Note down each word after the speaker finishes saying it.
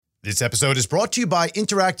This episode is brought to you by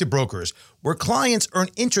Interactive Brokers, where clients earn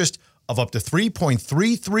interest of up to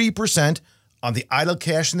 3.33% on the idle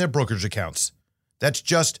cash in their brokerage accounts. That's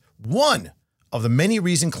just one of the many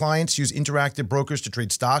reasons clients use Interactive Brokers to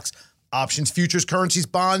trade stocks, options, futures, currencies,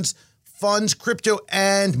 bonds, funds, crypto,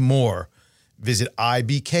 and more. Visit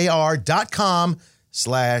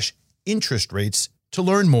ibkr.com/interest rates to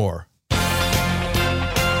learn more.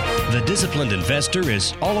 The Disciplined Investor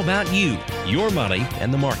is all about you, your money,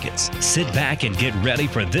 and the markets. Sit back and get ready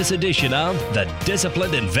for this edition of the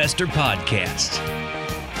Disciplined Investor Podcast.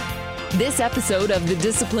 This episode of The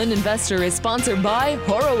Disciplined Investor is sponsored by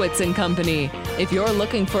Horowitz & Company. If you're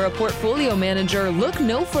looking for a portfolio manager, look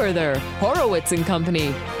no further. Horowitz &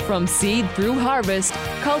 Company. From seed through harvest,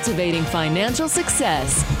 cultivating financial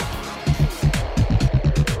success.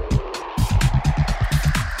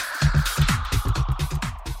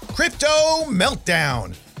 Crypto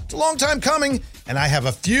meltdown. It's a long time coming, and I have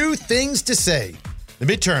a few things to say. The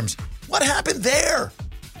midterms, what happened there?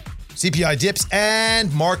 CPI dips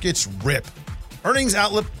and markets rip. Earnings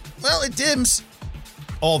outlook, well, it dims.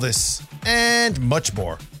 All this and much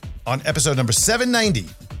more on episode number 790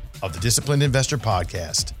 of the Disciplined Investor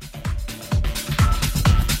Podcast.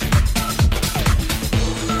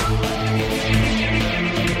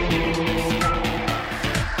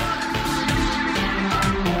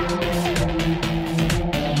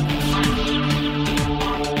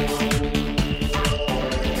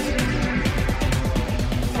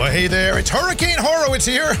 Well, hey there, it's Hurricane Horowitz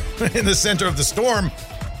here in the center of the storm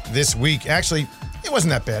this week. Actually, it wasn't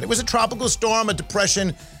that bad. It was a tropical storm, a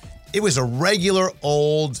depression. It was a regular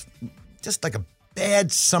old, just like a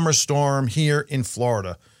bad summer storm here in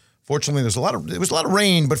Florida. Fortunately, there was a lot of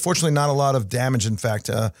rain, but fortunately not a lot of damage. In fact,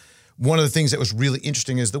 one of the things that was really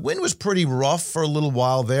interesting is the wind was pretty rough for a little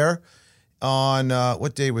while there on,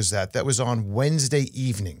 what day was that? That was on Wednesday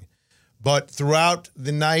evening. But throughout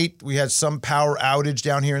the night, we had some power outage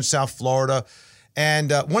down here in South Florida.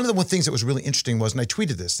 And one of the things that was really interesting was, and I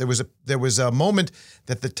tweeted this, there was a moment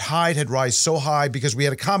that the tide had rise so high because we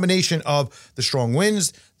had a combination of the strong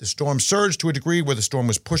winds, the storm surged to a degree where the storm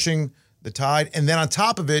was pushing the tide. And then on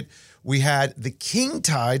top of it, we had the king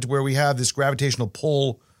tides where we have this gravitational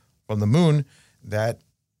pull from the moon that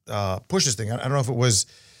pushes things. I don't know if it was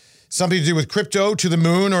something to do with crypto to the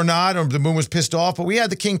moon or not, or the moon was pissed off, but we had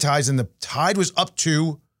the king tides, and the tide was up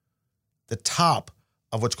to the top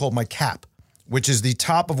of what's called my cap, which is the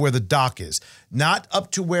top of where the dock is. Not up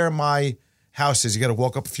to where my house is. You got to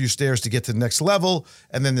walk up a few stairs to get to the next level,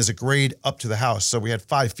 and then there's a grade up to the house. So we had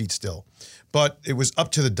 5 feet still. But it was up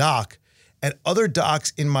to the dock, and other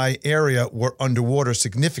docks in my area were underwater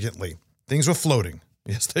significantly. Things were floating.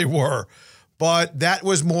 Yes, they were. But that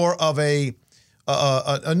was more of a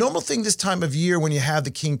normal thing this time of year when you have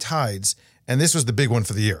the king tides, and this was the big one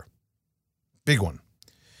for the year. Big one.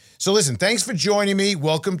 So listen, thanks for joining me.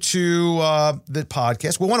 Welcome to the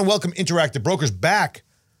podcast. We want to welcome Interactive Brokers back.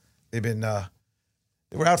 They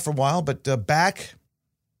were out for a while, but back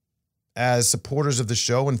as supporters of the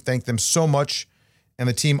show, and thank them so much and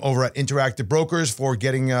the team over at Interactive Brokers for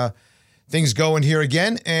getting things going here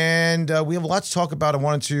again. And we have a lot to talk about. I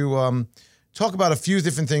wanted to talk about a few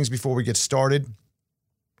different things before we get started.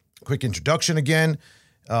 Quick introduction again.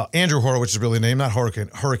 Andrew Horowitz is really the name, not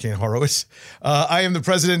Hurricane Horowitz. I am the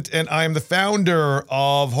president and I am the founder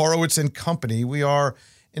of Horowitz & Company. We are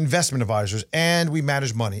investment advisors and we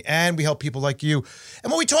manage money and we help people like you.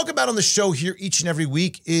 And what we talk about on the show here each and every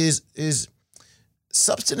week is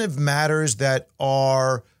substantive matters that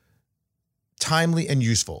are timely and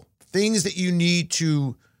useful. Things that you need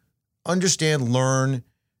to understand, learn,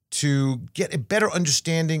 to get a better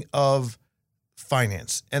understanding of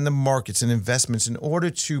finance and the markets and investments in order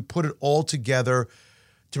to put it all together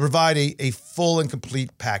to provide a full and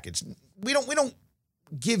complete package. We don't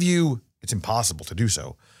give you, it's impossible to do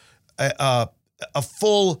so, a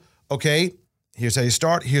full, okay, here's how you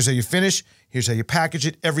start, here's how you finish, here's how you package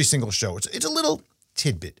it every single show. It's a little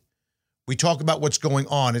tidbit. We talk about what's going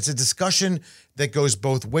on. It's a discussion that goes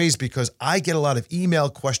both ways because I get a lot of email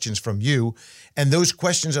questions from you, and those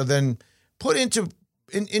questions are then put into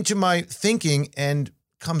my thinking and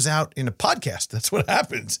comes out in a podcast. That's what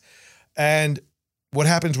happens. And what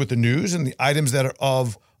happens with the news and the items that are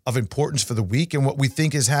of importance for the week and what we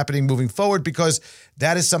think is happening moving forward, because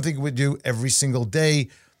that is something we do every single day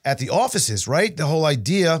at the offices, right? The whole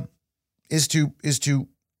idea is to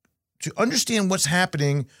understand what's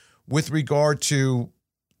happening with regard to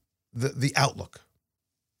the outlook.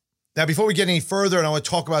 Now, before we get any further, and I want to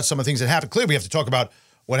talk about some of the things that happened, clearly we have to talk about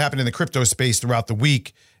what happened in the crypto space throughout the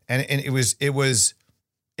week. And it was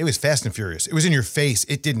fast and furious. It was in your face.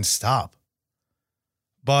 It didn't stop.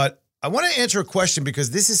 But I want to answer a question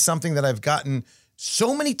because this is something that I've gotten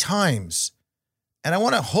so many times, and I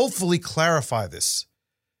want to hopefully clarify this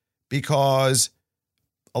because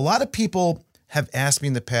a lot of people have asked me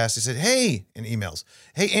in the past, they said, hey, in emails,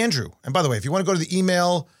 hey, Andrew. And by the way, if you want to go to the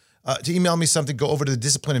email, to email me something, go over to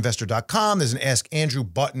thedisciplinedinvestor.com. There's an Ask Andrew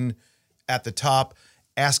button at the top.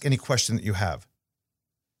 Ask any question that you have.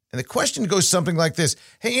 And the question goes something like this.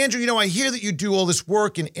 Hey, Andrew, I hear that you do all this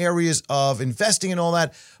work in areas of investing and all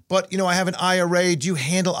that, but, I have an IRA. Do you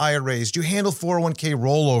handle IRAs? Do you handle 401k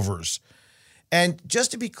rollovers? And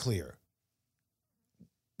just to be clear,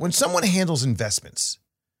 when someone handles investments,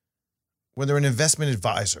 when they're an investment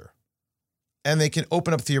advisor, and they can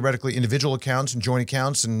open up theoretically individual accounts and joint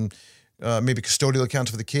accounts and maybe custodial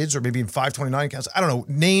accounts for the kids, or maybe in 529 accounts. I don't know.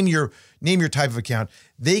 Name your type of account.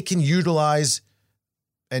 They can utilize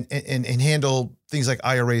and handle things like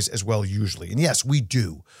IRAs as well usually. And yes, we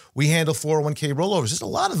do. We handle 401k rollovers. There's a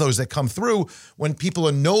lot of those that come through when people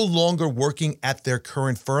are no longer working at their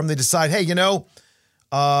current firm. They decide, hey, what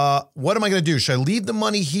am I going to do? Should I leave the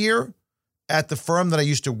money here at the firm that I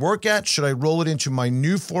used to work at? Should I roll it into my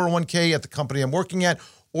new 401k at the company I'm working at?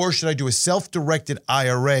 Or should I do a self-directed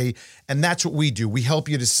IRA? And that's what we do. We help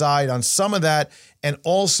you decide on some of that and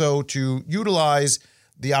also to utilize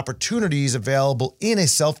the opportunities available in a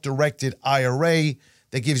self-directed IRA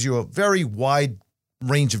that gives you a very wide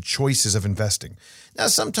range of choices of investing. Now,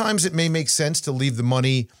 sometimes it may make sense to leave the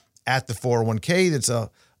money at the 401k.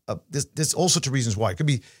 There's all sorts of reasons why. It could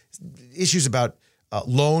be issues about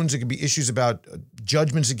loans. It could be issues about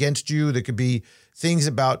judgments against you. There could be things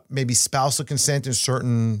about maybe spousal consent in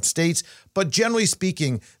certain states. But generally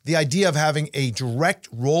speaking, the idea of having a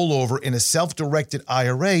direct rollover in a self-directed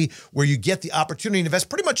IRA where you get the opportunity to invest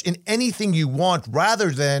pretty much in anything you want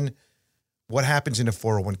rather than what happens in a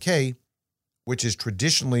 401k, which is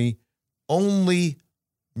traditionally only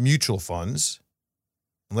mutual funds,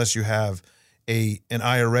 unless you have a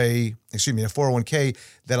 401k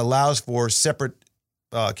that allows for separate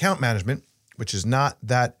account management, which is not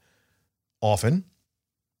that often.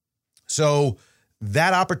 So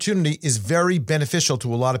that opportunity is very beneficial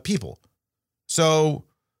to a lot of people. So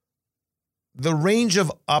the range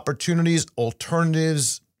of opportunities,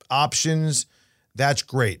 alternatives, options, that's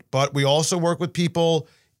great. But we also work with people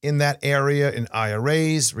in that area in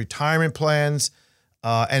IRAs, retirement plans.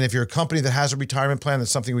 And if you're a company that has a retirement plan,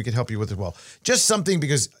 that's something we could help you with as well. Just something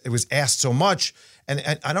because it was asked so much.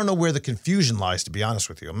 And I don't know where the confusion lies, to be honest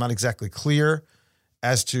with you. I'm not exactly clear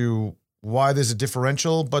as to why there's a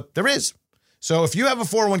differential, but there is. So if you have a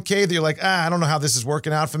 401k that you're like, I don't know how this is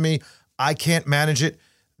working out for me, I can't manage it,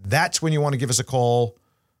 that's when you want to give us a call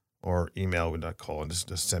or email, not call, and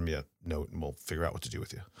just send me a note and we'll figure out what to do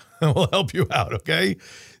with you. We'll help you out, okay?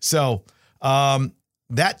 So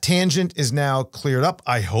that tangent is now cleared up,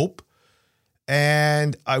 I hope.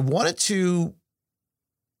 And I wanted to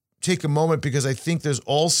take a moment because I think there's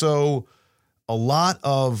also a lot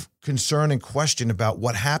of concern and question about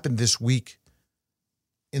what happened this week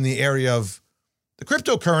in the area of the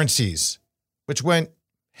cryptocurrencies, which went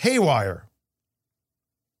haywire.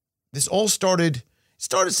 This all started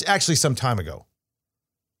actually some time ago.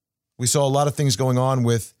 We saw a lot of things going on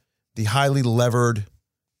with the highly levered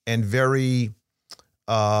and very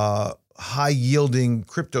high-yielding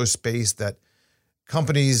crypto space that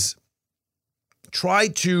companies try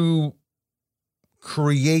to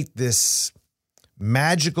create this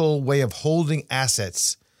magical way of holding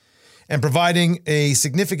assets and providing a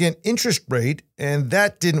significant interest rate, and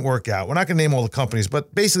that didn't work out. We're not going to name all the companies,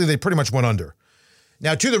 but basically they pretty much went under.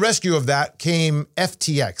 Now, to the rescue of that came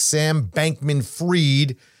FTX, Sam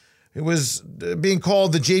Bankman-Fried. It was being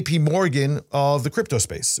called the JP Morgan of the crypto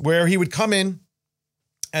space, where he would come in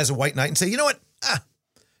as a white knight and say, you know what?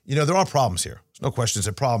 There are problems here. There's no questions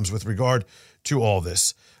of problems with regard to all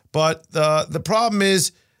this. But the problem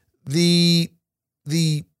is the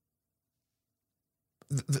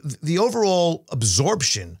overall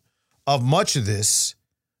absorption of much of this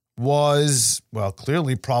was, well,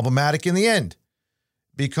 clearly problematic in the end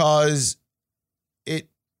because it,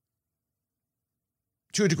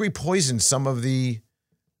 to a degree, poisoned some of the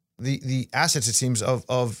assets, it seems, of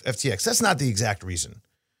FTX. That's not the exact reason.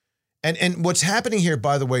 And what's happening here,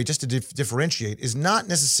 by the way, just to differentiate, is not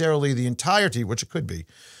necessarily the entirety, which it could be,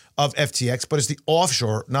 of FTX, but it's the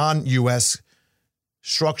offshore, non-U.S.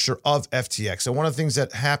 structure of FTX. So one of the things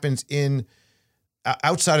that happens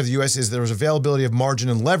outside of the U.S. is there is availability of margin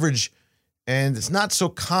and leverage, and it's not so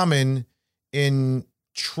common in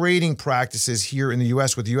trading practices here in the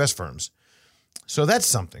U.S. with U.S. firms. So that's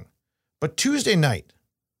something. But Tuesday night,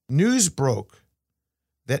 news broke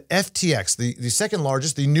that FTX, the second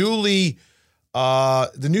largest, the newly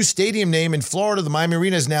The new stadium name in Florida, the Miami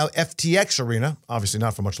Arena, is now FTX Arena. Obviously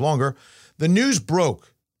not for much longer. The news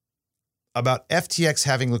broke about FTX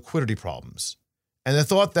having liquidity problems. And the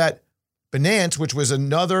thought that Binance, which was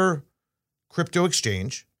another crypto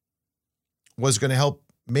exchange, was going to help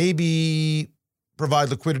maybe provide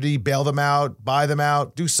liquidity, bail them out, buy them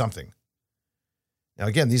out, do something. Now,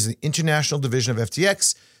 again, these are the international division of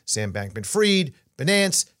FTX, Sam Bankman-Fried,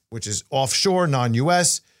 Binance, which is offshore,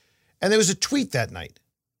 non-U.S., and there was a tweet that night.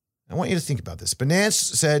 I want you to think about this.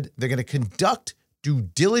 Binance said they're going to conduct due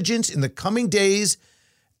diligence in the coming days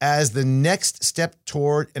as the next step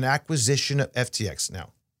toward an acquisition of FTX.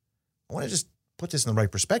 Now, I want to just put this in the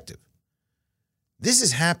right perspective. This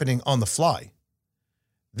is happening on the fly.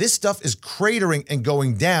 This stuff is cratering and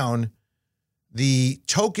going down. The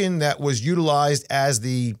token that was utilized as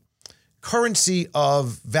the currency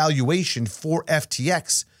of valuation for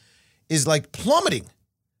FTX is like plummeting.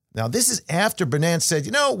 Now, this is after Binance said,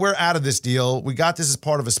 we're out of this deal. We got this as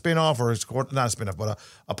part of a spinoff, or not a spinoff, but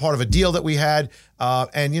a part of a deal that we had.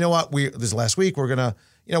 And you know what? This last week, we're going to,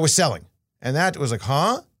 we're selling. And that was like,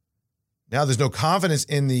 huh? Now there's no confidence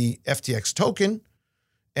in the FTX token.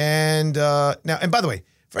 And by the way,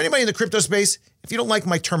 for anybody in the crypto space, if you don't like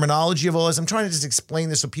my terminology of all this, I'm trying to just explain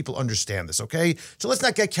this so people understand this, okay? So let's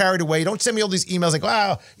not get carried away. Don't send me all these emails like,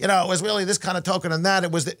 wow, it was really this kind of token and that. I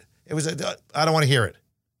don't want to hear it.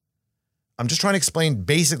 I'm just trying to explain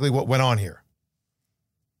basically what went on here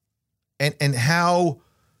and how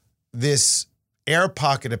this air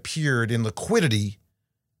pocket appeared in liquidity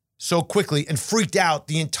so quickly and freaked out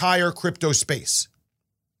the entire crypto space.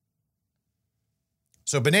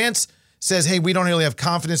 So Binance says, hey, we don't really have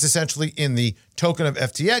confidence essentially in the token of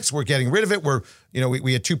FTX. We're getting rid of it.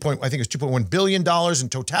 We had $2.1 billion in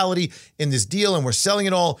totality in this deal, and we're selling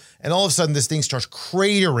it all. And all of a sudden, this thing starts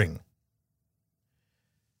cratering.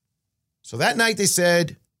 So that night they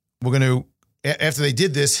said, we're going to, after they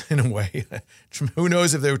did this in a way, who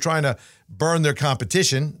knows if they were trying to burn their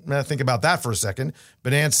competition. Think about that for a second.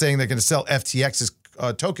 Binance saying they're going to sell FTX's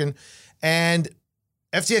token. And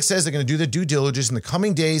FTX says they're going to do their due diligence in the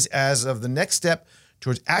coming days as of the next step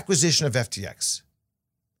towards acquisition of FTX.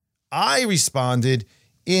 I responded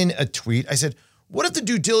in a tweet. I said, what if the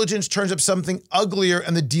due diligence turns up something uglier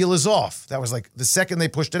and the deal is off? That was like the second they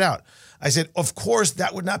pushed it out. I said, of course,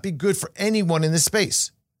 that would not be good for anyone in this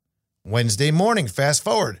space. Wednesday morning, fast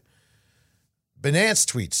forward. Binance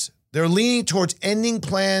tweets, they're leaning towards ending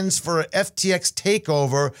plans for an FTX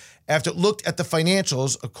takeover after it looked at the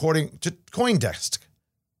financials, according to CoinDesk.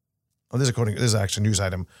 Oh, this is actually a news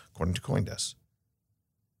item, according to CoinDesk.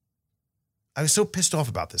 I was so pissed off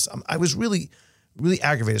about this. I was really, really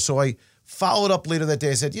aggravated. So I followed up later that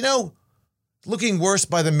day. I said, looking worse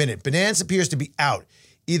by the minute. Binance appears to be out.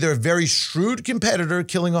 Either a very shrewd competitor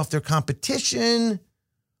killing off their competition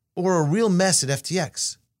or a real mess at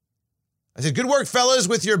FTX. I said, good work, fellas,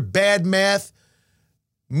 with your bad math,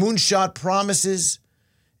 moonshot promises,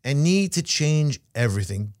 and need to change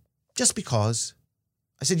everything just because.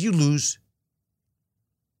 I said, you lose.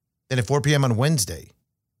 Then at 4 p.m. on Wednesday,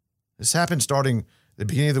 this happened starting at the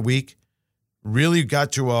beginning of the week, really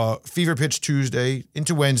got to a fever pitch Tuesday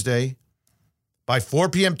into Wednesday. By 4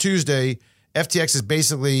 p.m. Tuesday, FTX is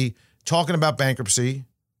basically talking about bankruptcy.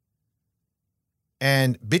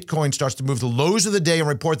 And Bitcoin starts to move the lows of the day and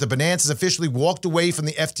report that Binance has officially walked away from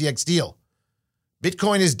the FTX deal.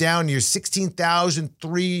 Bitcoin is down near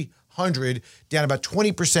 16,300, down about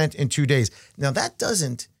 20% in 2 days. Now, that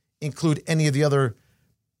doesn't include any of the other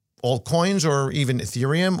altcoins or even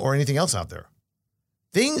Ethereum or anything else out there.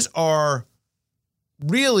 Things are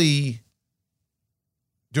really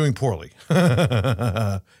doing poorly,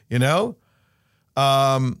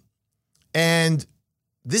 And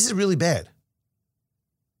this is really bad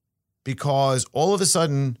because all of a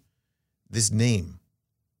sudden, this name,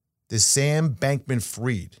 this Sam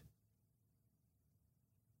Bankman-Fried,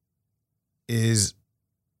 is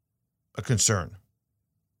a concern.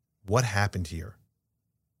 What happened here?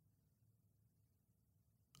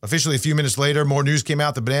 Officially, a few minutes later, more news came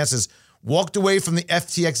out that Binance has walked away from the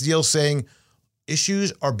FTX deal, saying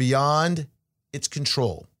issues are beyond its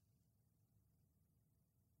control.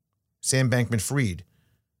 Sam Bankman-Fried,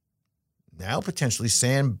 now potentially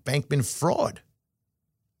Sam Bankman-Fraud.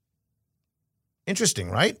 Interesting,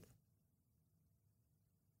 right?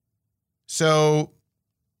 So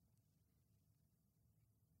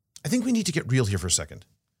I think we need to get real here for a second.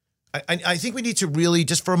 I think we need to really,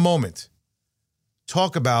 just for a moment,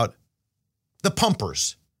 talk about the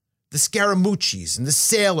pumpers, the Scaramucci's and the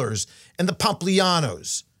Sailors and the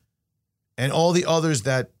Pomplianos and all the others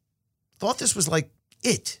that thought this was like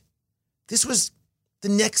it. This was the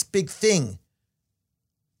next big thing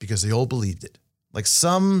because they all believed it. Like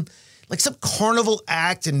some carnival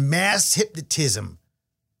act and mass hypnotism,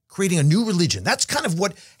 creating a new religion. That's kind of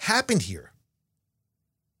what happened here.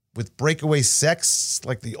 With breakaway sex,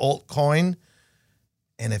 like the altcoin,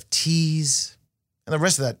 NFTs, and the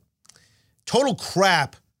rest of that total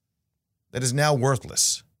crap that is now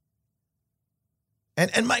worthless.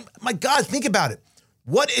 And my God, think about it.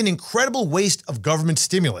 What an incredible waste of government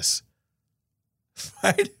stimulus,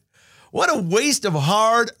 right? What a waste of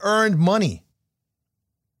hard-earned money.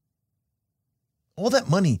 All that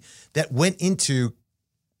money that went into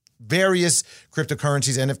various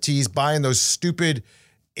cryptocurrencies, NFTs, buying those stupid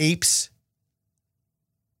apes,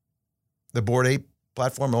 the Bored Ape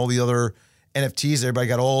platform, all the other NFTs everybody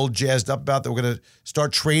got all jazzed up about that we're going to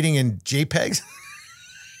start trading in JPEGs.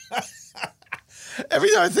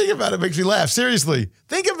 Every time I think about it, it makes me laugh. Seriously,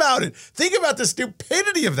 think about it. Think about the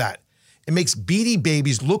stupidity of that. It makes Beanie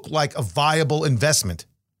Babies look like a viable investment.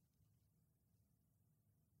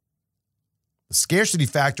 The scarcity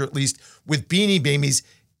factor, at least with Beanie Babies,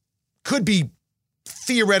 could be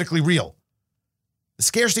theoretically real. The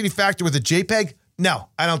scarcity factor with a JPEG? No,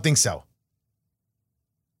 I don't think so.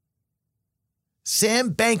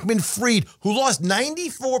 Sam Bankman-Fried, who lost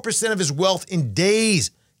 94% of his wealth in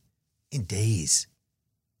days. In days.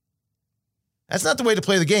 That's not the way to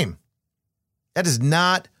play the game. That is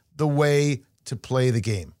not the way to play the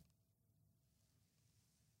game.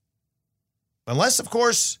 Unless, of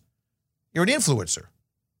course, you're an influencer,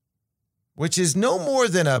 which is no more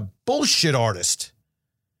than a bullshit artist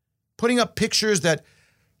putting up pictures that,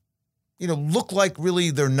 look like really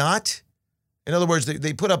they're not. In other words,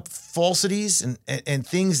 they put up falsities and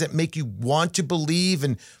things that make you want to believe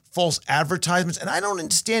and false advertisements. And I don't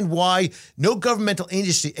understand why no governmental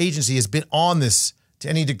agency has been on this to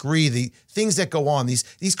any degree. The things that go on,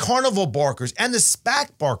 these carnival barkers and the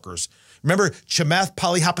SPAC barkers. Remember Chamath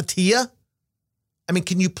Palihapitiya? I mean,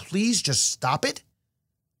 can you please just stop it?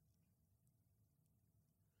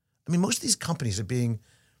 I mean, most of these companies are being,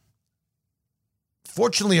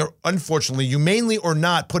 fortunately or unfortunately, humanely or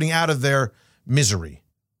not, putting out of their misery.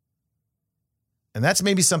 And that's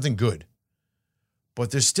maybe something good.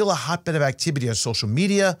 But there's still a hotbed of activity on social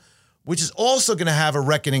media, which is also going to have a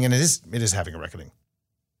reckoning, and it is having a reckoning.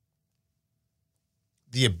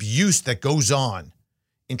 The abuse that goes on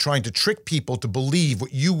in trying to trick people to believe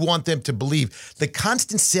what you want them to believe. The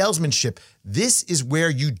constant salesmanship. This is where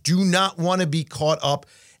you do not want to be caught up.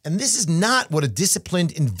 And this is not what a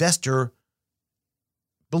disciplined investor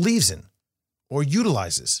believes in or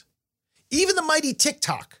utilizes. Even the mighty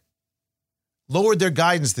TikTok lowered their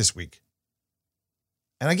guidance this week.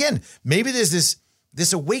 And again, maybe there's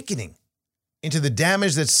this awakening into the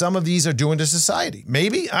damage that some of these are doing to society.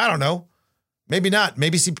 Maybe, I don't know. Maybe not.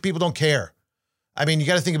 Maybe people don't care. I mean, you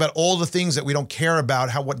got to think about all the things that we don't care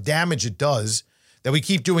about, what damage it does, that we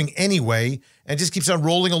keep doing anyway, and it just keeps on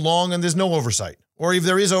rolling along and there's no oversight. Or if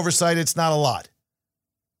there is oversight, it's not a lot.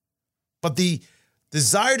 But the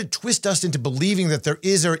desire to twist us into believing that there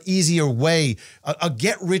is an easier way, a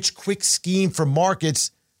get-rich-quick scheme for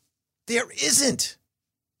markets, there isn't.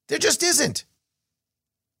 There just isn't.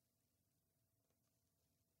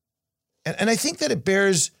 And I think that it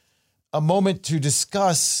bears a moment to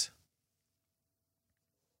discuss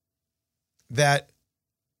that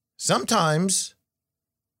sometimes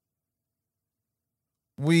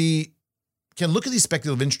we can look at these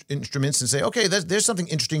speculative instruments and say, okay, there's something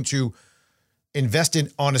interesting to invest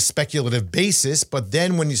in on a speculative basis. But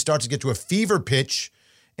then when you start to get to a fever pitch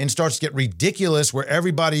and starts to get ridiculous where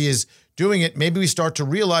everybody is doing it, maybe we start to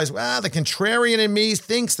realize, the contrarian in me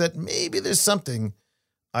thinks that maybe there's something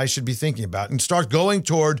I should be thinking about and start going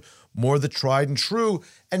toward more the tried and true.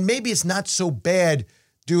 And maybe it's not so bad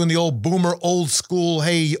doing the old boomer, old school,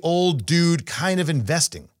 hey, old dude kind of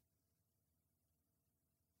investing.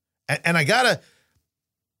 And I got to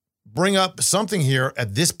bring up something here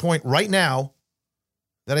at this point right now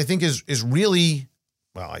that I think is really,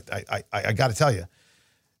 well, I got to tell you,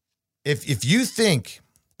 if you think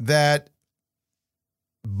that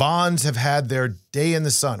bonds have had their day in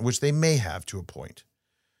the sun, which they may have to a point,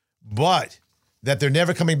 but that they're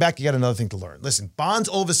never coming back, you got another thing to learn. Listen, bonds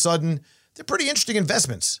all of a sudden, they're pretty interesting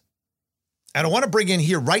investments. And I want to bring in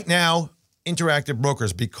here right now Interactive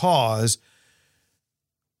Brokers, because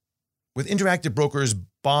with Interactive Brokers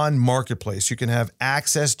bond marketplace, you can have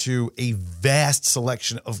access to a vast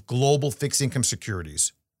selection of global fixed income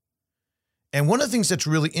securities. And one of the things that's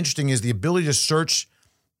really interesting is the ability to search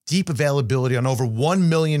deep availability on over 1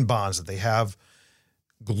 million bonds that they have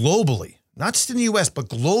globally, not just in the U.S., but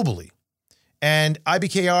globally. And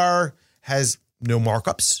IBKR has no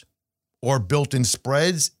markups or built-in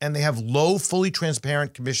spreads, and they have low, fully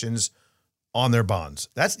transparent commissions on their bonds.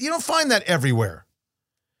 You don't find that everywhere.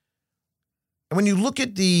 And when you look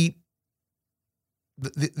at the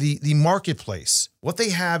marketplace, what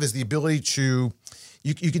they have is the ability to,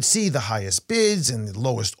 you can see the highest bids and the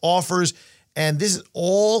lowest offers, and this is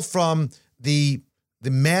all from the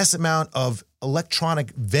mass amount of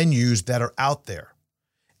electronic venues that are out there.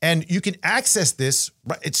 And you can access this,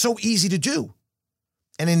 it's so easy to do.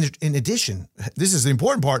 And in addition, this is the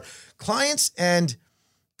important part, clients and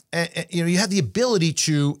you have the ability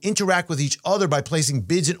to interact with each other by placing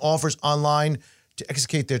bids and offers online to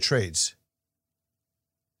execute their trades.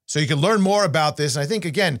 So you can learn more about this. And I think,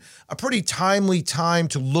 again, a pretty timely time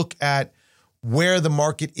to look at where the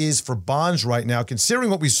market is for bonds right now, considering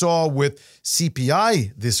what we saw with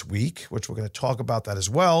CPI this week, which we're going to talk about that as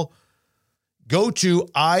well. Go to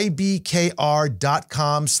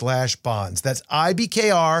ibkr.com/bonds. That's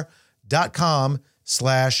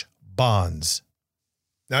ibkr.com/bonds.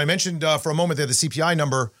 Now, I mentioned for a moment there the CPI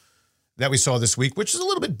number that we saw this week, which is a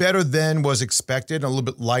little bit better than was expected, and a little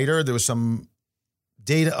bit lighter. There was some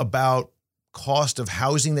data about cost of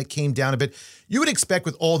housing that came down a bit. You would expect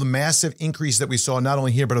with all the massive increase that we saw, not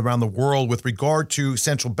only here, but around the world with regard to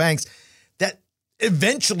central banks, that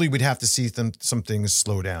eventually we'd have to see some things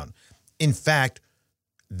slow down. In fact,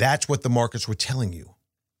 that's what the markets were telling you.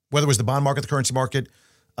 Whether it was the bond market, the currency market,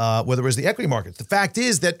 whether it was the equity market. The fact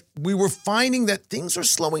is that we were finding that things are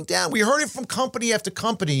slowing down. We heard it from company after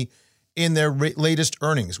company in their latest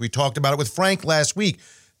earnings. We talked about it with Frank last week,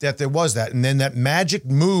 that there was that. And then that magic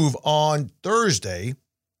move on Thursday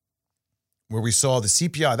where we saw the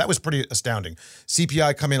CPI, that was pretty astounding.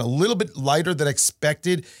 CPI come in a little bit lighter than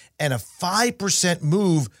expected, and a 5%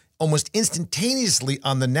 move almost instantaneously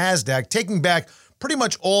on the NASDAQ, taking back pretty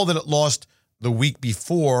much all that it lost the week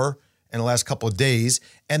before and the last couple of days.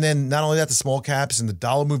 And then not only that, the small caps and the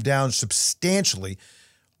dollar moved down substantially.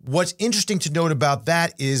 What's interesting to note about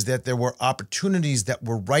that is that there were opportunities that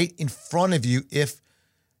were right in front of you if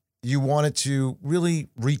you wanted to really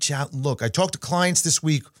reach out and look. I talked to clients this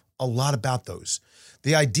week a lot about those.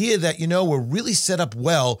 The idea that, we're really set up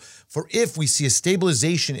well for if we see a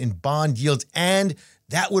stabilization in bond yields, and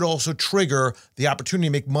that would also trigger the opportunity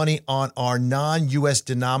to make money on our non-U.S.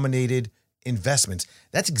 denominated investments.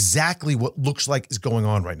 That's exactly what looks like is going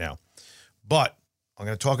on right now. But I'm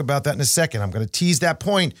going to talk about that in a second. I'm going to tease that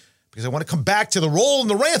point because I want to come back to the roll and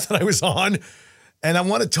the rant that I was on, and I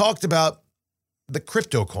want to talk about the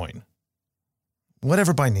crypto coin,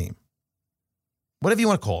 whatever by name, whatever you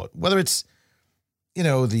want to call it, whether it's,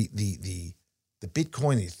 the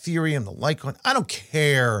Bitcoin, the Ethereum, the Litecoin, I don't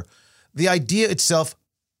care. The idea itself,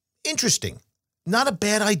 interesting, not a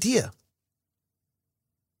bad idea.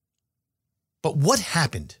 But what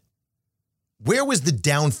happened? Where was the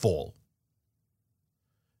downfall?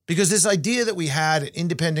 Because this idea that we had an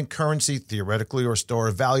independent currency theoretically, or store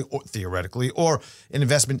of value theoretically, or an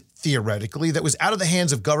investment theoretically that was out of the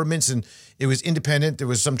hands of governments and it was independent, there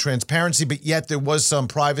was some transparency, but yet there was some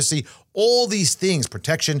privacy, all these things,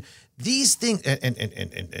 protection, these things,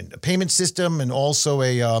 and a payment system, and also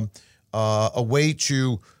a way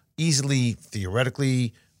to easily,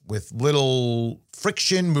 theoretically, with little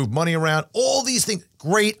friction, move money around, all these things,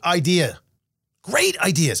 great idea. Great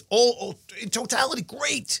ideas. All in totality,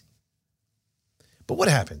 great. But what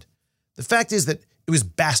happened? The fact is that it was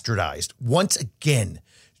bastardized once again.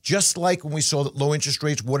 Just like when we saw that low interest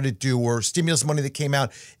rates, what did it do? Or stimulus money that came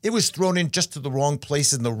out, it was thrown in just to the wrong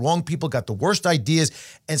places, and the wrong people got the worst ideas.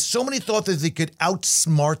 And so many thought that they could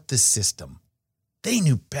outsmart the system. They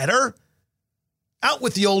knew better. Out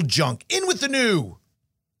with the old junk, in with the new.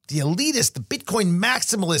 The elitists, the Bitcoin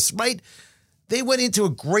maximalists, right? They went into a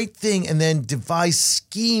great thing and then devised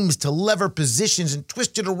schemes to lever positions and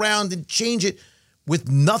twist it around and change it with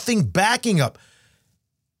nothing backing up.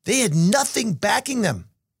 They had nothing backing them.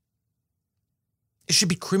 It should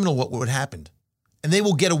be criminal what would happen. And they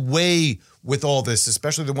will get away with all this,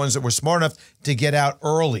 especially the ones that were smart enough to get out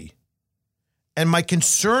early. And my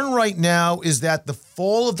concern right now is that the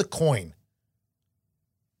fall of the coin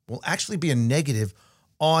will actually be a negative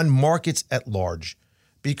on markets at large,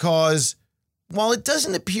 because while it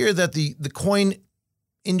doesn't appear that the coin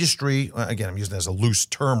industry, again, I'm using it as a loose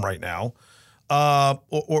term right now,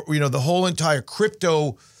 or the whole entire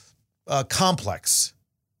crypto complex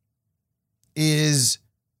is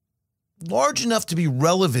large enough to be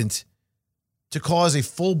relevant to cause a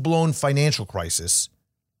full-blown financial crisis,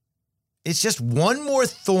 it's just one more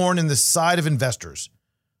thorn in the side of investors,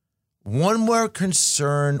 one more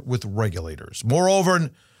concern with regulators. Moreover,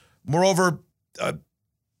 it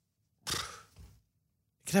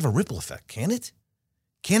can have a ripple effect, can it?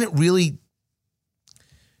 can it really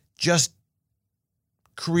just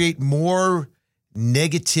create more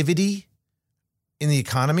negativity in the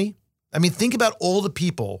economy? I mean, think about all the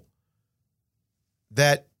people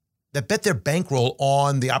that bet their bankroll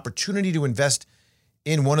on the opportunity to invest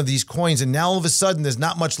in one of these coins, and now all of a sudden there's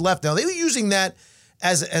not much left. Now, they were using that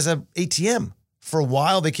as a ATM. For a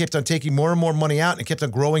while, they kept on taking more and more money out and kept on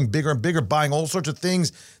growing bigger and bigger, buying all sorts of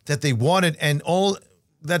things that they wanted. And all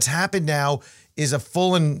that's happened now is a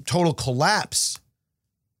full and total collapse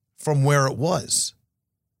from where it was.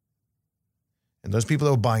 And those people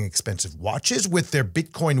that were buying expensive watches with their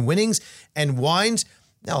Bitcoin winnings and wines,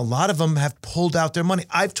 now a lot of them have pulled out their money.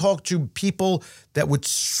 I've talked to people that would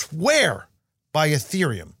swear by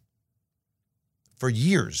Ethereum for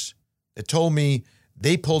years that told me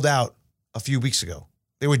they pulled out a few weeks ago.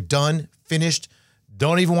 They were done, finished,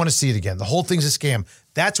 don't even want to see it again. The whole thing's a scam.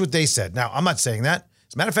 That's what they said. Now, I'm not saying that.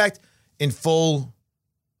 As a matter of fact, in full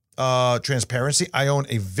transparency, I own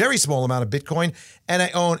a very small amount of Bitcoin, and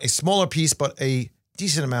I own a smaller piece, but a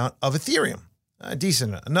decent amount of Ethereum.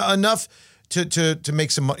 Decent enough to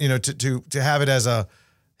make some, to have it as a,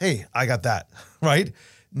 hey, I got that, right?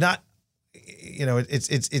 Not,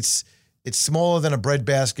 it's smaller than a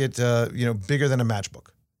breadbasket, bigger than a matchbook.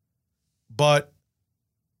 But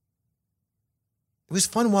it was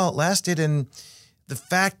fun while it lasted, and the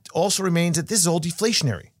fact also remains that this is all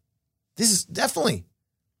deflationary. This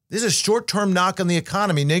is a short-term knock on the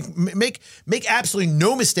economy. Make absolutely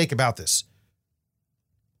no mistake about this.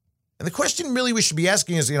 And the question really we should be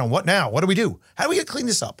asking is, what now? What do we do? How do we clean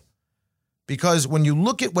this up? Because when you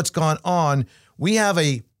look at what's gone on, we have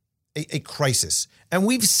a crisis. And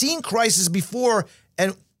we've seen crises before,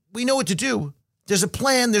 and we know what to do. There's a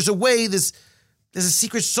plan, there's a way, there's a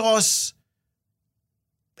secret sauce.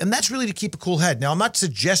 And that's really to keep a cool head. Now, I'm not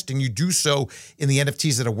suggesting you do so in the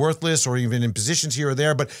NFTs that are worthless or even in positions here or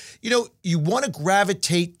there, but you want to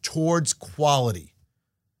gravitate towards quality.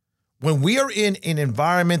 When we are in an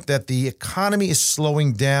environment that the economy is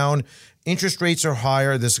slowing down, interest rates are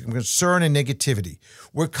higher, there's concern and negativity,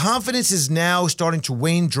 where confidence is now starting to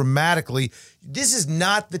wane dramatically, this is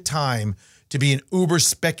not the time to be in uber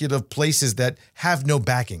speculative places that have no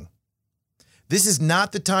backing. This is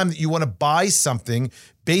not the time that you want to buy something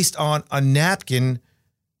based on a napkin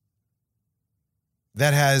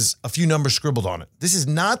that has a few numbers scribbled on it. This is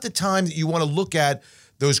not the time that you want to look at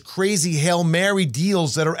those crazy Hail Mary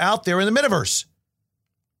deals that are out there in the metaverse.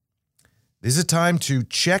 This is a time to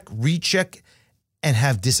check, recheck, and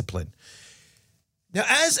have discipline. Now,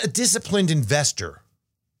 as a disciplined investor,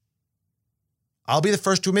 I'll be the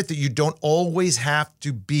first to admit that you don't always have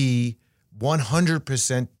to be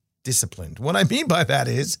 100% disciplined. What I mean by that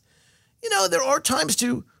is, there are times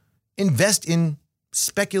to invest in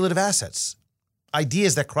speculative assets,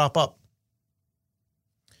 ideas that crop up.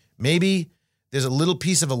 Maybe there's a little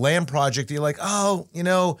piece of a land project that you're like, I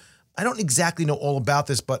don't exactly know all about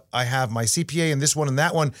this, but I have my CPA and this one and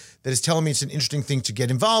that one that is telling me it's an interesting thing to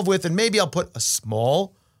get involved with, and maybe I'll put a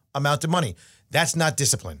small amount of money. That's not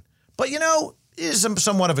discipline. But, it is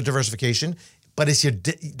somewhat of a diversification, but it's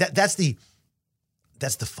that's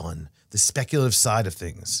the fun, the speculative side of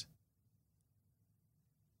things.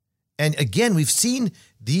 And again, we've seen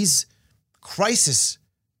these crisis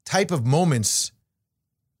type of moments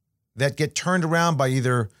that get turned around by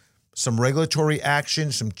either some regulatory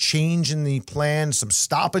action, some change in the plan, some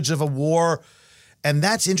stoppage of a war. And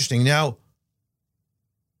that's interesting. Now,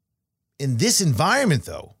 in this environment,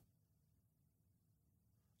 though,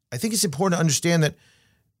 I think it's important to understand that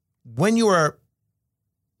when you are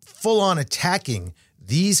full on attacking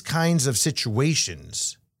these kinds of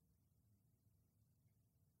situations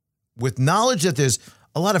with knowledge that there's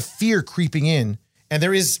a lot of fear creeping in, and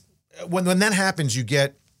there is, when that happens, you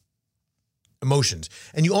get emotions.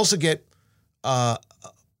 And you also get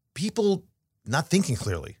people not thinking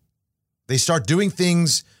clearly. They start doing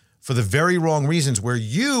things for the very wrong reasons, where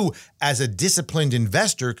you, as a disciplined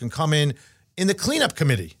investor, can come in the cleanup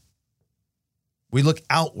committee. We look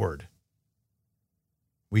outward.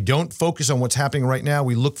 We don't focus on what's happening right now.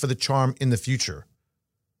 We look for the charm in the future.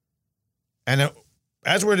 And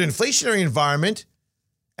as we're in an inflationary environment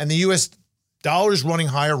and the U.S. dollar is running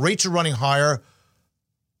higher, rates are running higher,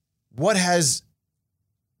 what has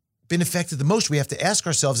been affected the most? We have to ask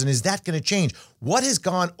ourselves, and is that going to change? What has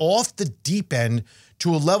gone off the deep end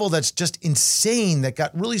to a level that's just insane, that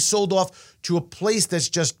got really sold off to a place that's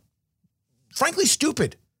just, frankly,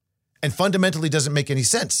 stupid and fundamentally doesn't make any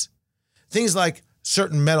sense? Things like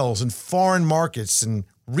certain metals and foreign markets and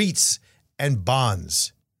REITs and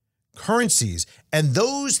bonds, currencies, and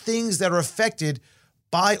those things that are affected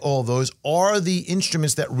by all those are the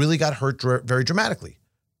instruments that really got hurt very dramatically.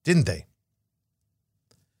 didn't they?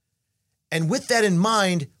 And with that in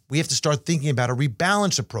mind, we have to start thinking about a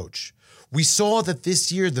rebalance approach. We saw that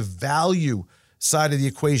this year, the value side of the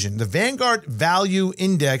equation, the Vanguard Value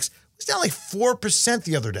Index was down like 4%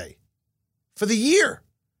 the other day for the year,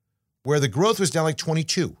 where the growth was down like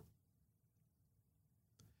 22.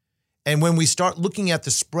 And when we start looking at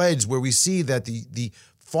the spreads where we see that the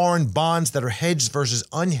foreign bonds that are hedged versus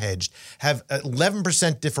unhedged have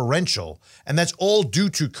 11% differential, and that's all due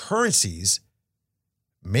to currencies,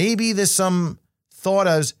 maybe there's some thought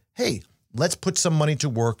as, hey, let's put some money to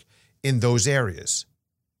work in those areas.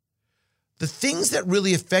 The things that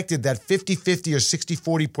really affected that 50-50 or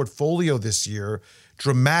 60-40 portfolio this year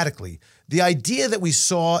dramatically, the idea that we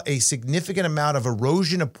saw a significant amount of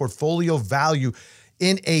erosion of portfolio value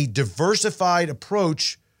in a diversified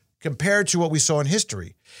approach compared to what we saw in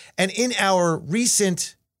history. And in our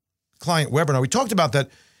recent client webinar, we talked about that,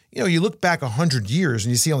 you look back 100 years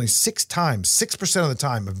and you see only 6% of the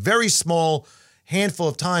time, a very small handful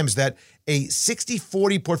of times that a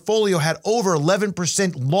 60-40 portfolio had over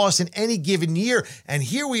 11% loss in any given year. And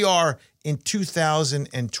here we are in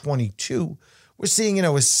 2022. We're seeing, a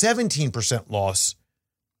 17% loss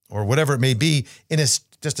or whatever it may be in just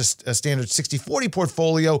a standard 60-40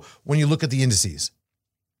 portfolio when you look at the indices.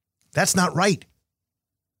 That's not right.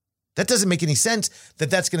 That doesn't make any sense that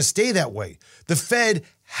that's going to stay that way. The Fed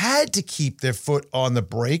had to keep their foot on the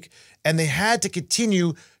brake, and they had to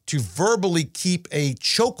continue to verbally keep a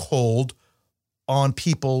chokehold on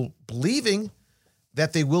people believing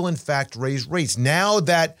that they will, in fact, raise rates. Now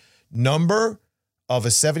that number of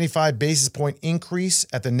a 75 basis point increase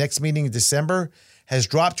at the next meeting in December has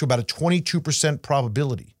dropped to about a 22%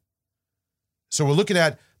 probability. So we're looking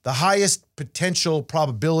at the highest potential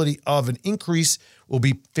probability of an increase will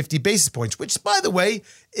be 50 basis points, which, by the way,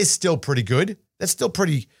 is still pretty good. That's still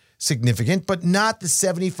pretty significant, but not the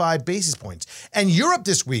 75 basis points. And Europe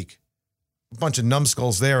this week, a bunch of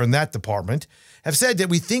numbskulls there in that department, have said that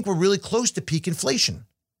we think we're really close to peak inflation.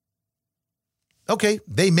 Okay,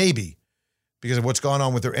 they may be because of what's going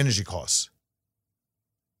on with their energy costs.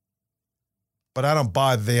 But I don't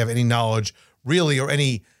buy that they have any knowledge, really, or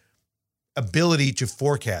any ability to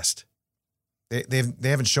forecast. They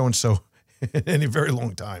haven't shown so in any very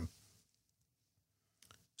long time.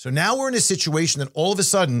 So now we're in a situation that all of a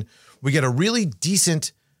sudden we get a really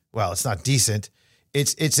decent, well, it's not decent.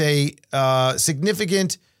 It's a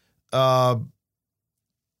significant, I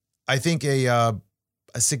think a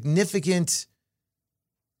significant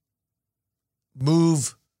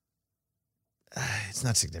move. It's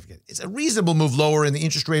not significant. It's a reasonable move lower in the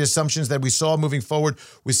interest rate assumptions that we saw moving forward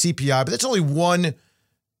with CPI, but that's only one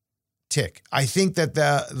tick. I think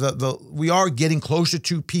that we are getting closer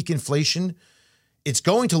to peak inflation. It's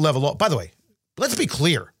going to level off. By the way, let's be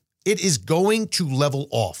clear. It is going to level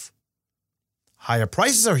off. Higher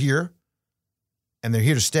prices are here, and they're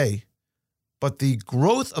here to stay, but the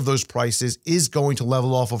growth of those prices is going to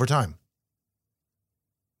level off over time.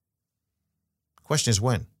 Question is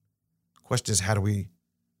when? Question is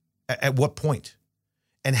at what point?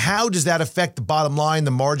 And how does that affect the bottom line,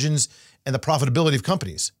 the margins, and the profitability of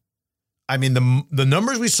companies? I mean, the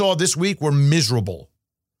numbers we saw this week were miserable.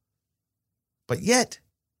 But yet,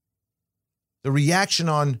 the reaction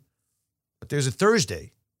on what there's a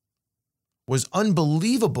Thursday was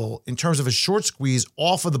unbelievable in terms of a short squeeze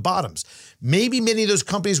off of the bottoms. Maybe many of those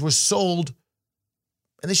companies were sold,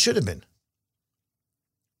 and they should have been.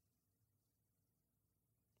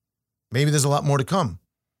 Maybe there's a lot more to come.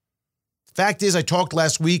 Fact is, I talked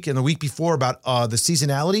last week and the week before about the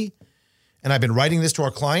seasonality, and I've been writing this to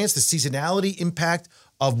our clients, the seasonality impact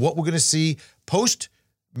of what we're going to see post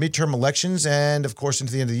midterm elections and, of course,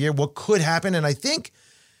 into the end of the year, what could happen. And I think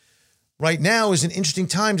right now is an interesting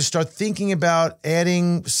time to start thinking about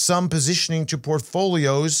adding some positioning to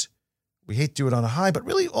portfolios. We hate to do it on a high, but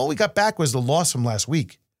really all we got back was the loss from last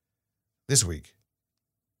week, this week.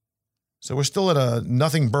 So we're still at a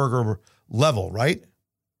nothing burger level, right?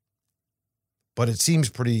 But it seems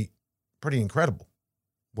pretty incredible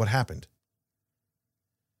what happened.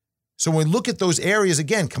 So when we look at those areas,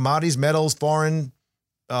 again, commodities, metals, foreign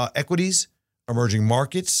equities, emerging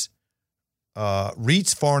markets,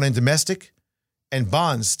 REITs, foreign and domestic, and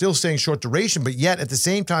bonds still staying short duration, but yet at the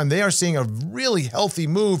same time, they are seeing a really healthy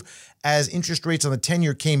move as interest rates on the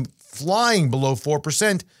 10-year came flying below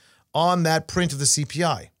 4% on that print of the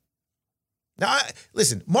CPI. Now,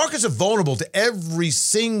 listen, markets are vulnerable to every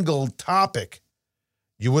single topic.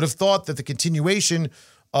 You would have thought that the continuation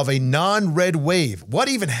of a non-red wave, what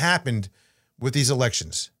even happened with these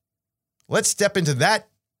elections? Let's step into that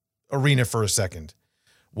arena for a second.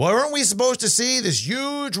 Weren't we supposed to see this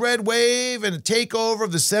huge red wave and a takeover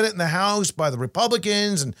of the Senate and the House by the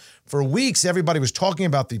Republicans? And for weeks, everybody was talking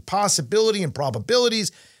about the possibility and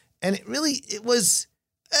probabilities. And it was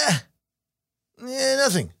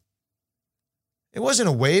nothing. It wasn't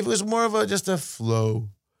a wave. It was more of just a flow.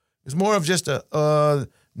 It was more of just a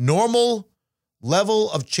normal level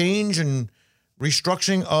of change and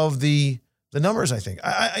restructuring of the numbers, I think.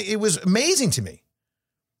 It was amazing to me.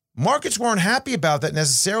 Markets weren't happy about that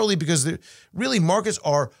necessarily because really markets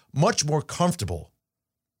are much more comfortable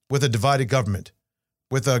with a divided government,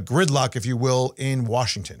 with a gridlock, if you will, in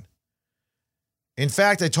Washington. In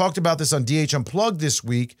fact, I talked about this on DH Unplugged this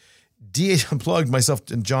week. DH Unplugged, myself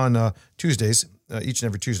and John, Tuesdays, each and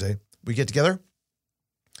every Tuesday, we get together.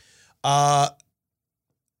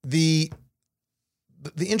 The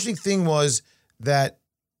interesting thing was that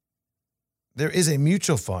there is a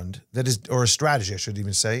mutual fund that is, or a strategy, I should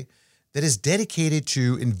even say, that is dedicated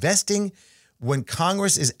to investing. When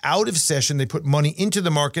Congress is out of session, they put money into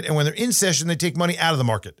the market, and when they're in session, they take money out of the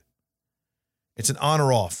market. It's an on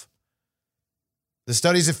or off. The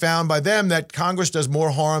studies have found by them that Congress does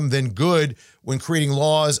more harm than good when creating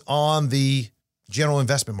laws on the general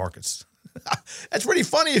investment markets. That's pretty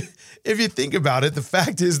funny if you think about it. The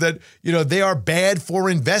fact is that, they are bad for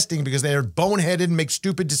investing because they are boneheaded and make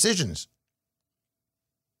stupid decisions.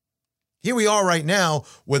 Here we are right now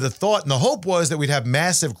where the thought and the hope was that we'd have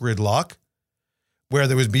massive gridlock, where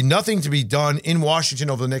there would be nothing to be done in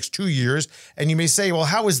Washington over the next 2 years. And you may say, well,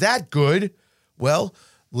 how is that good? Well,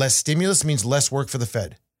 less stimulus means less work for the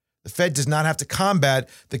Fed. The Fed does not have to combat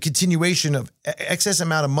the continuation of excess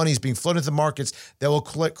amount of money being floated into the markets that will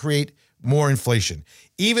create more inflation.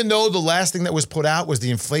 Even though the last thing that was put out was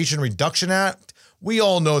the Inflation Reduction Act, we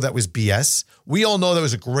all know that was BS. We all know that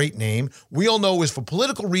was a great name. We all know it was for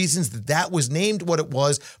political reasons that was named what it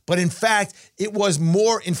was. But in fact, it was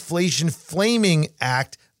more inflation flaming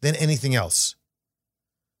act than anything else.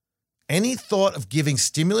 Any thought of giving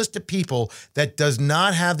stimulus to people that does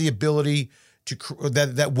not have the ability to,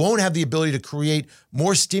 that won't have the ability to create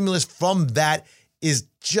more stimulus from that is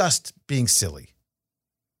just being silly.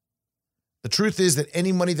 The truth is that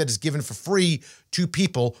any money that is given for free to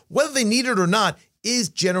people, whether they need it or not, is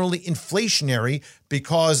generally inflationary,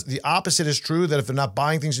 because the opposite is true, that if they're not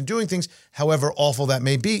buying things and doing things, however awful that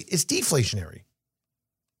may be, it's deflationary.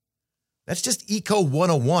 That's just Eco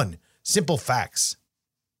 101, simple facts.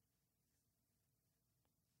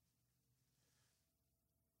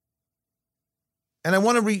 And I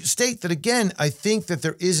want to restate that again. I think that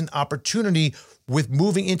there is an opportunity with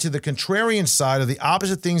moving into the contrarian side of the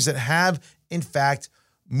opposite things that have, in fact,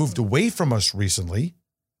 moved away from us recently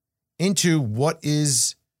into what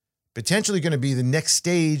is potentially going to be the next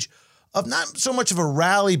stage of not so much of a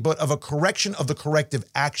rally, but of a correction of the corrective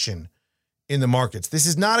action in the markets. This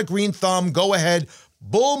is not a green thumb, go ahead,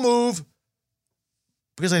 bull move,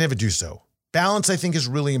 because I never do so. Balance, I think, is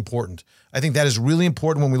really important. I think that is really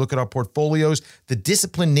important when we look at our portfolios, the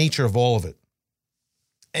disciplined nature of all of it.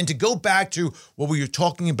 And to go back to what we were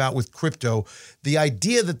talking about with crypto, the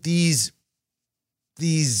idea that these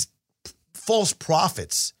false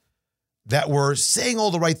prophets that were saying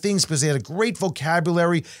all the right things because they had a great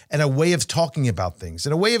vocabulary and a way of talking about things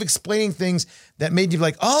and a way of explaining things that made you be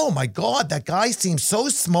like, oh my God, that guy seems so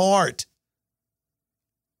smart.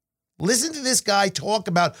 Listen to this guy talk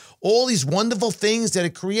about all these wonderful things that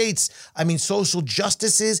it creates. I mean, social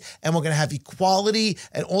justices, and we're going to have equality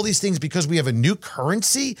and all these things because we have a new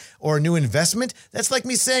currency or a new investment. That's like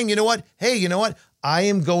me saying, you know what? Hey, you know what? I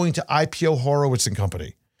am going to IPO Horowitz and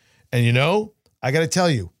Company. And I got to tell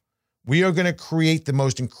you, we are going to create the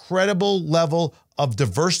most incredible level of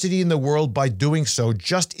diversity in the world by doing so.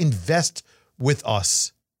 Just invest with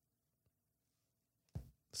us.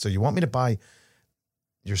 So you want me to buy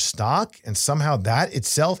your stock and somehow that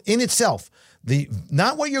itself,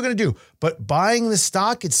 not what you're going to do, but buying the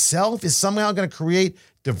stock itself is somehow going to create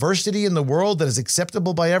diversity in the world that is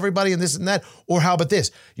acceptable by everybody and this and that? Or how about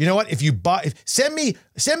this? You know what? If you send me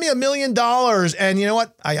 $1 million and you know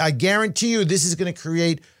what? I guarantee you this is going to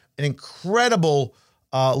create an incredible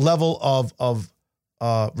level of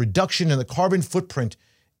reduction in the carbon footprint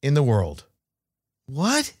in the world.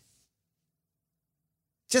 What?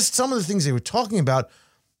 Just some of the things they were talking about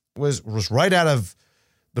was right out of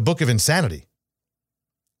the book of insanity.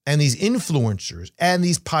 And these influencers and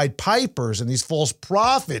these Pied Pipers and these false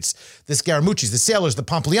prophets, the Scaramucci's, the Sailors, the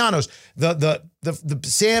Pomplianos, the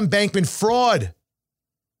Sam Bankman fraud,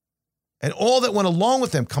 and all that went along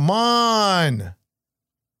with them. Come on.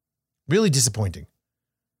 Really disappointing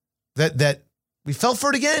that we fell for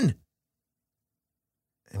it again.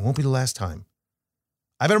 It won't be the last time.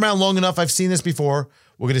 I've been around long enough. I've seen this before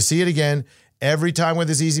We're going to see it again. Every time with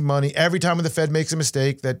this easy money, every time when the Fed makes a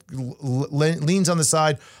mistake that leans on the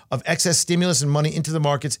side of excess stimulus and money into the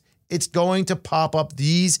markets, it's going to pop up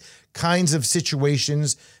these kinds of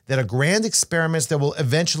situations that are grand experiments that will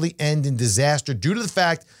eventually end in disaster due to the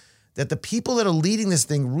fact that the people that are leading this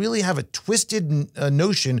thing really have a twisted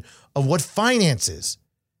notion of what finance is.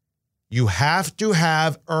 You have to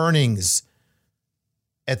have earnings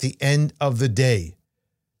at the end of the day.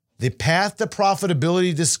 The path to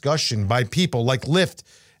profitability discussion by people like Lyft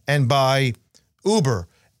and by Uber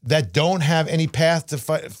that don't have any path to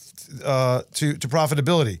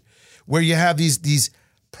profitability, where you have these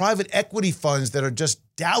private equity funds that are just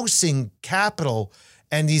dousing capital,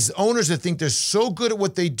 and these owners that think they're so good at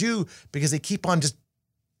what they do because they keep on just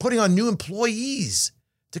putting on new employees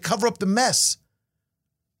to cover up the mess.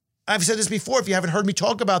 I've said this before. If you haven't heard me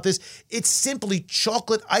talk about this, it's simply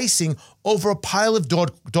chocolate icing over a pile of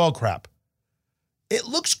dog crap. It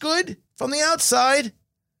looks good from the outside,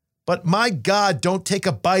 but my God, don't take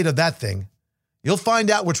a bite of that thing. You'll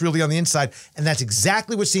find out what's really on the inside, and that's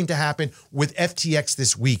exactly what seemed to happen with FTX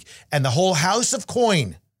this week. And the whole house of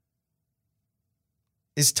coin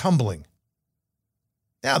is tumbling.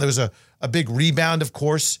 Now, there was a big rebound, of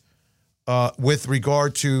course, with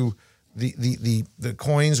regard to the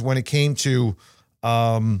coins when it came to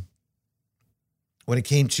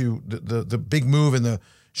the big move and the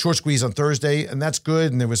short squeeze on Thursday, and that's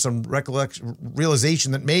good. And there was some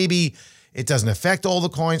realization that maybe it doesn't affect all the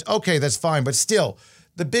coins. Okay, that's fine, but still,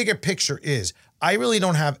 the bigger picture is I really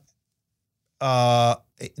don't have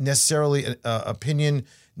necessarily an opinion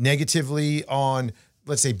negatively on,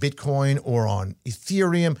 let's say, Bitcoin or on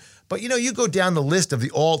Ethereum, but you go down the list of the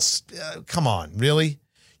alts. Come on, really?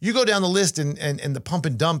 You go down the list and the pump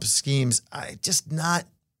and dump schemes, just not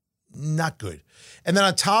good. And then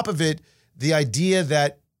on top of it, the idea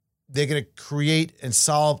that they're going to create and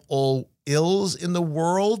solve all ills in the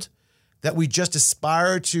world, that we just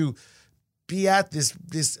aspire to be at this,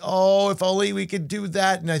 if only we could do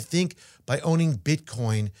that. And I think by owning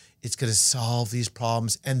Bitcoin, it's going to solve these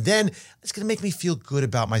problems. And then it's going to make me feel good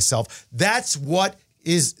about myself. That's what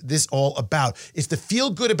is this all about? It's the feel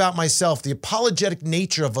good about myself, the apologetic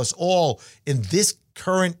nature of us all in this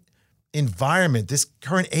current environment, this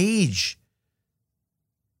current age,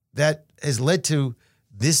 that has led to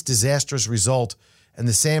this disastrous result and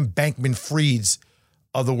the Sam Bankman-Frieds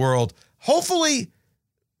of the world. Hopefully,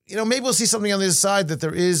 maybe we'll see something on the other side that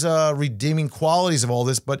there is redeeming qualities of all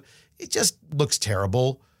this, but it just looks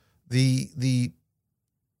terrible. The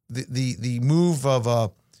move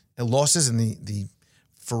of losses and the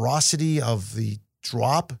ferocity of the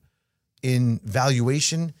drop in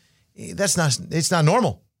valuation, it's not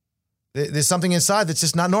normal. There's something inside that's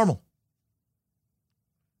just not normal.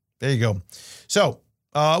 There you go. So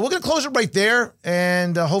we're going to close it right there,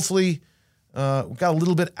 and hopefully we got a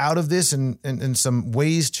little bit out of this and some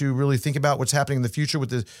ways to really think about what's happening in the future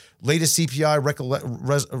with the latest CPI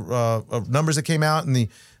numbers that came out and the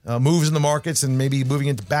moves in the markets, and maybe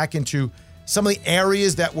moving back into some of the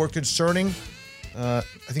areas that were concerning. I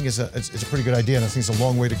think it's a pretty good idea, and I think it's a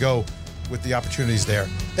long way to go with the opportunities there.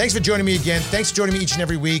 Thanks for joining me again. Thanks for joining me each and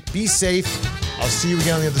every week. Be safe. I'll see you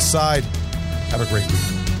again on the other side. Have a great week.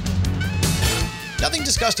 Nothing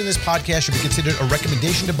discussed in this podcast should be considered a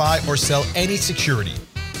recommendation to buy or sell any security.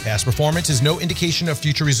 Past performance is no indication of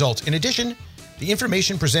future results. In addition, the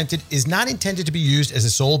information presented is not intended to be used as a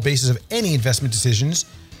sole basis of any investment decisions,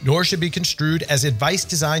 nor should be construed as advice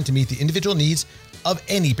designed to meet the individual needs of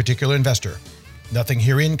any particular investor. Nothing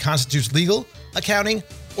herein constitutes legal, accounting,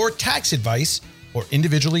 or tax advice or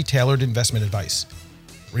individually tailored investment advice.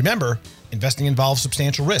 Remember, investing involves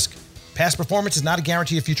substantial risk. Past performance is not a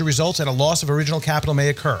guarantee of future results, and a loss of original capital may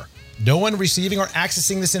occur. No one receiving or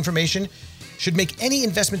accessing this information should make any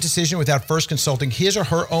investment decision without first consulting his or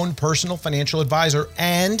her own personal financial advisor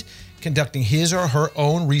and conducting his or her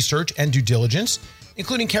own research and due diligence,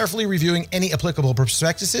 including carefully reviewing any applicable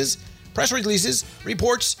prospectuses, press releases,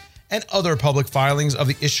 reports, and other public filings of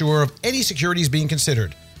the issuer of any securities being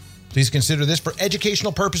considered. Please consider this for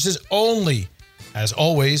educational purposes only. As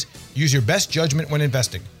always, use your best judgment when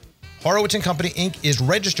investing. Horowitz & Company, Inc. is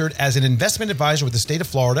registered as an investment advisor with the state of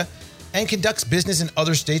Florida and conducts business in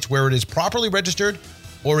other states where it is properly registered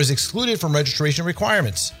or is excluded from registration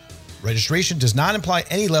requirements. Registration does not imply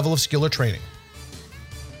any level of skill or training.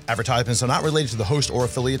 Advertisements are not related to the host or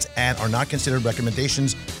affiliates and are not considered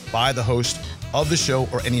recommendations by the host of the show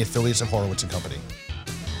or any affiliates of Horowitz & Company.